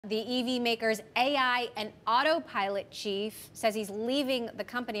The EV maker's AI and Autopilot chief says he's leaving the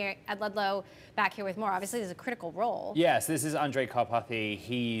company. Ed Ludlow back here with more. Obviously, this is a critical role. Yes, this is Andrej Karpathy.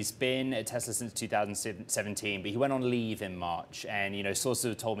 He's been at Tesla since 2017, but he went on leave in March. And, sources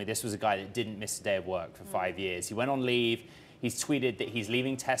have told me this was a guy that didn't miss a day of work for 5 years. He went on leave. He's tweeted that he's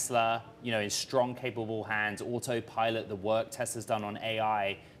leaving Tesla, in strong, capable hands. Autopilot, the work Tesla's done on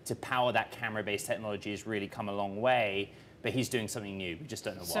AI to power that camera-based technology has really come a long way. But he's doing something new. We just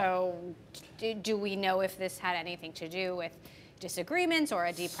don't know what. So do we know if this had anything to do with disagreements or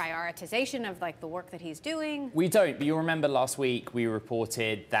a deprioritization of the work that he's doing? We don't, but you'll remember last week we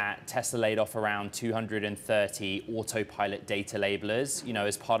reported that Tesla laid off around 230 Autopilot data labelers,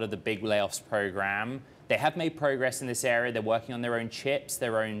 as part of the big layoffs program. They have made progress in this area. They're working on their own chips,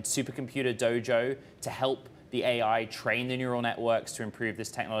 their own supercomputer dojo to help the AI train the neural networks to improve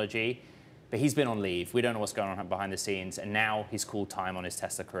this technology. But he's been on leave. We don't know what's going on behind the scenes, and now he's called time on his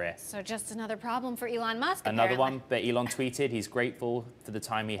Tesla career. So just another problem for Elon Musk, Another apparently. one, but Elon tweeted he's grateful for the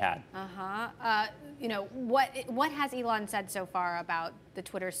time he had. What has Elon said so far about the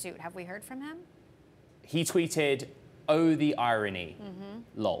Twitter suit? Have we heard from him? He tweeted, "Oh, the irony,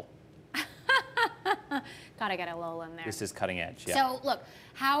 lol." Gotta get a lol in there. This is cutting edge, yeah. So look,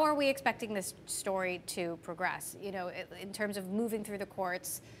 how are we expecting this story to progress? In terms of moving through the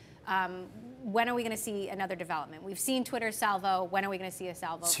courts, when are we going to see another development? We've seen Twitter's salvo. When are we going to see a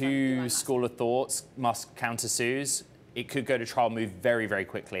salvo? Two school of thoughts. Musk countersues. It could go to trial, move very, very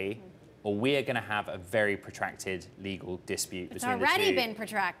quickly. Or we are going to have a very protracted legal dispute between the two. It's already been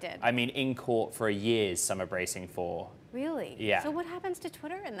protracted. I mean, in court for years, some are bracing for. Really? Yeah. So what happens to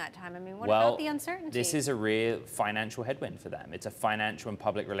Twitter in that time? I mean, what about the uncertainty? This is a real financial headwind for them. It's a financial and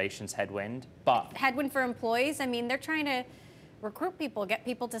public relations headwind. But headwind for employees? I mean, they're trying to recruit people, get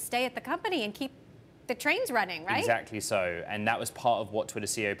people to stay at the company and keep the trains running, right? Exactly so. And that was part of what Twitter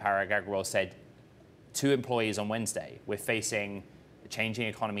CEO Parag Agrawal said to employees on Wednesday. We're facing a changing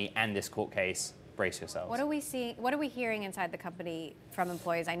economy and this court case. Brace yourselves. What are we seeing? What are we hearing inside the company from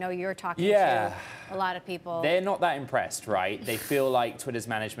employees? I know you're talking to a lot of people. They're not that impressed, right? They feel like Twitter's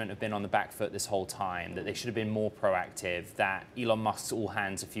management have been on the back foot this whole time, that they should have been more proactive, that Elon Musk's all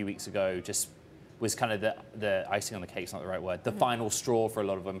hands a few weeks ago just was kind of the icing on the cake's not the right word, the final straw for a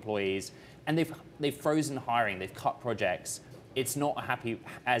lot of employees. And they've frozen hiring, they've cut projects. It's not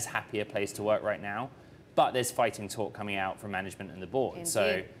as happy a place to work right now, but there's fighting talk coming out from management and the board. Indeed.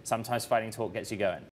 So sometimes fighting talk gets you going.